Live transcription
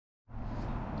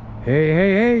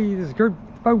Hey, this is Kurt,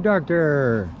 boat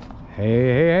doctor.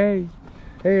 Hey.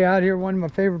 Hey, out here, one of my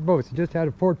favorite boats. I just had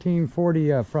a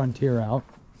 1440 Frontier out.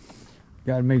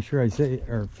 Got to make sure I say,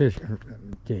 or fischer,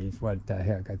 geez, what the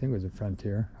heck. I think it was a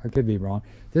Frontier. I could be wrong.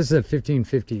 This is a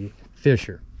 1550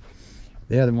 Fisher.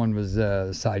 The other one was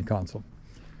side console.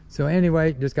 So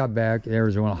anyway, just got back.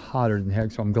 Arizona hotter than heck,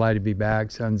 so I'm glad to be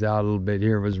back. Sun's out a little bit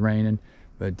here. It was raining,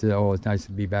 but oh, it's nice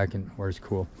to be back in where it's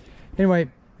cool. Anyway,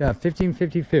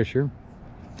 1550 Fisher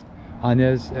on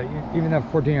this. Even that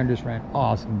 1400 just ran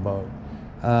awesome boat.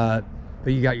 But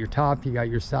you got your top, you got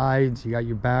your sides, you got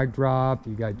your backdrop,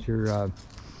 you got your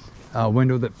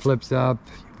window that flips up,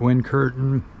 wind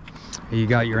curtain, you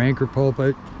got your anchor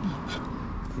pulpit,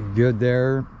 good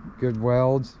there, good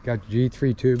welds, got your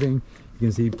G3 tubing, you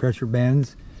can see pressure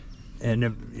bends,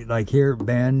 and like here,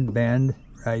 bend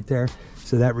right there.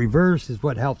 So that reverse is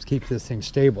what helps keep this thing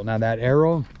stable. Now that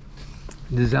arrow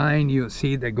design, you'll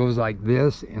see that goes like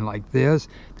this and like this.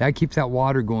 That keeps that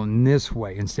water going this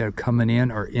way instead of coming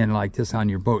in or in like this on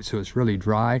your boat, so it's really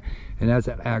dry, and that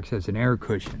acts as an air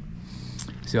cushion.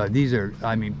 So these are,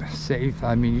 I mean, safe.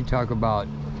 I mean, you talk about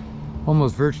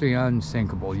almost virtually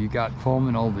unsinkable. You got foam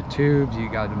in all the tubes,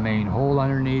 you got the main hole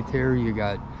underneath here, you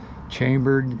got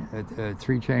chambered,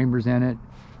 3 chambers in it.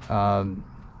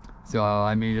 So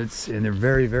I mean, it's, and they're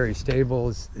very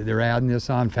stable. They're adding this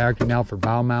on factory now for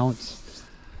bow mounts,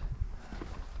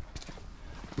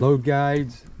 load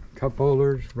guides, cup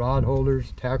holders, rod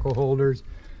holders, tackle holders,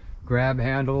 grab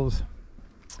handles.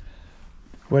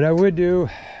 What I would do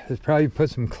is probably put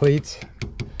some cleats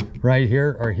right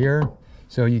here or here,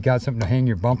 so you got something to hang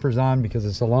your bumpers on, because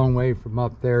it's a long way from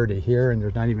up there to here and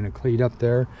there's not even a cleat up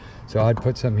there. So I'd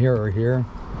put some here or here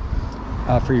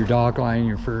for your dock line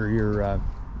or for your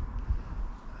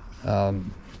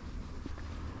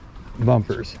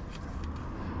bumpers.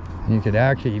 And you could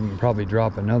actually even probably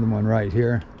drop another one right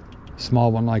here,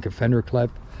 small one like a fender clip,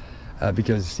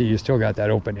 because see, you still got that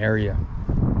open area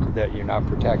that you're not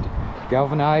protected.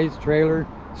 Galvanized trailer,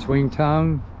 swing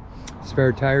tongue,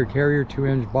 spare tire carrier,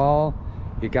 2-inch ball.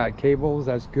 You got cables,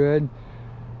 that's good.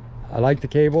 I like the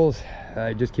cables.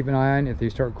 Just keep an eye on if they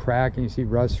start cracking, you see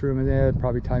rust through them in there,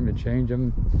 probably time to change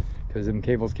them, because them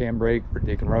cables can break,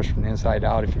 they can rust from the inside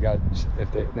out if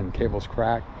them cables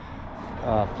crack.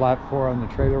 Flat 4 on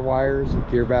the trailer wires,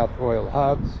 gear bath oil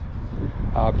hubs,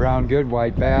 brown good,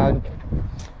 white bad.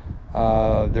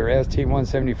 They're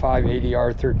ST175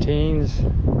 ADR 13s.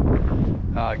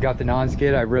 Got the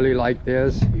non-skid, I really like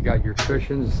this. You got your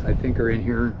cushions, I think are in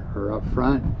here or up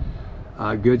front.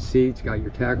 Good seats, got your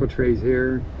tackle trays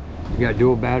here. You got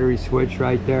dual battery switch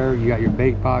right there. You got your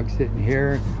bait box sitting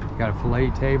here. You got a fillet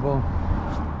table,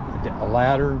 a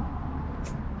ladder,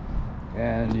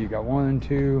 and you got 1,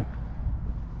 2,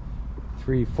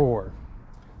 3, 4.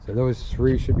 So those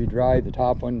 3 should be dry. The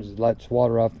top one just lets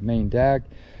water off the main deck.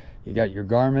 You got your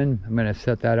Garmin. I'm going to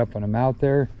set that up when I'm out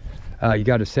there. You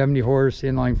got a 70 horse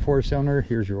inline 4-cylinder.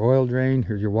 Here's your oil drain.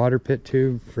 Here's your water pit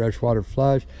tube, fresh water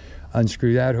flush.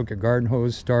 Unscrew that, hook a garden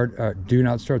hose, do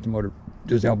not start the motor.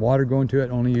 Does have water going to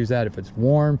it, only use that if it's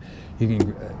warm. You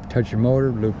can touch your motor,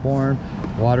 lukewarm.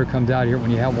 Water comes out here. When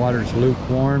you have water it's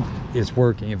lukewarm, it's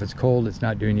working. If it's cold, it's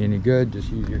not doing you any good. Just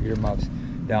use your earmuffs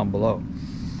down below.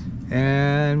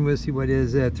 And we'll see what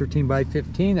is 13 by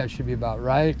 15. That should be about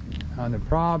right on the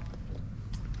prop.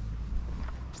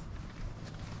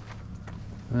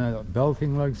 The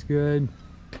belting looks good.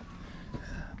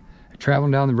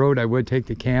 Traveling down the road, I would take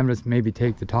the canvas, maybe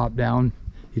take the top down.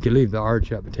 You could leave the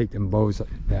arch up, but take them bows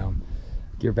down.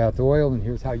 Gear bath oil, and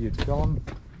here's how you'd fill them.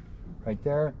 Right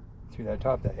there, through that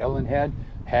top, that Ellen head.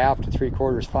 1/2 to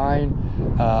 3/4 fine.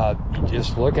 You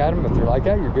just look at them. If they're like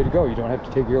that, you're good to go. You don't have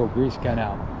to take your old grease gun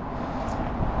out.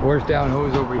 Horse down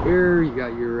hose over here. You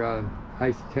got your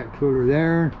ice tech cooler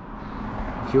there.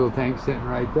 Fuel tank sitting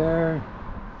right there.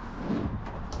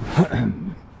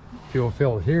 Fuel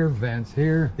filled here, vents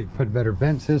here. They put a better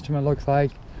vent system, it looks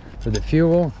like, for the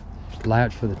fuel.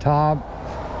 Latch for the top.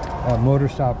 Motor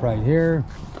stop right here.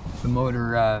 The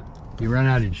motor, you run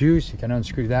out of juice, you can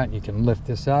unscrew that and you can lift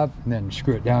this up and then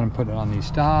screw it down and put it on these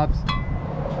stops.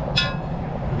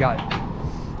 You got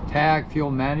tag, fuel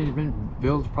management,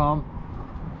 bilge pump,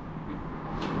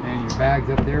 and your bag's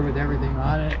up there with everything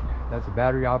on it. That's a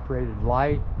battery operated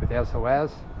light with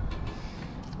SOS.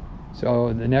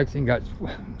 So the next thing got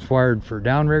wired for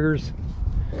downriggers.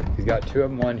 He's got 2 of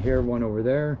them, one here, one over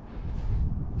there.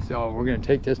 So we're going to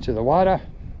take this to the water.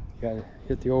 You got to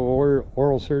hit the old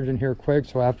oral surgeon here quick,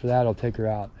 so after that I'll take her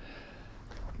out.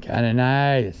 Kind of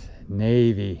nice.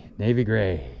 Navy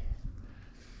gray.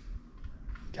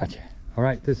 Gotcha. All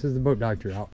right, this is the boat doctor out.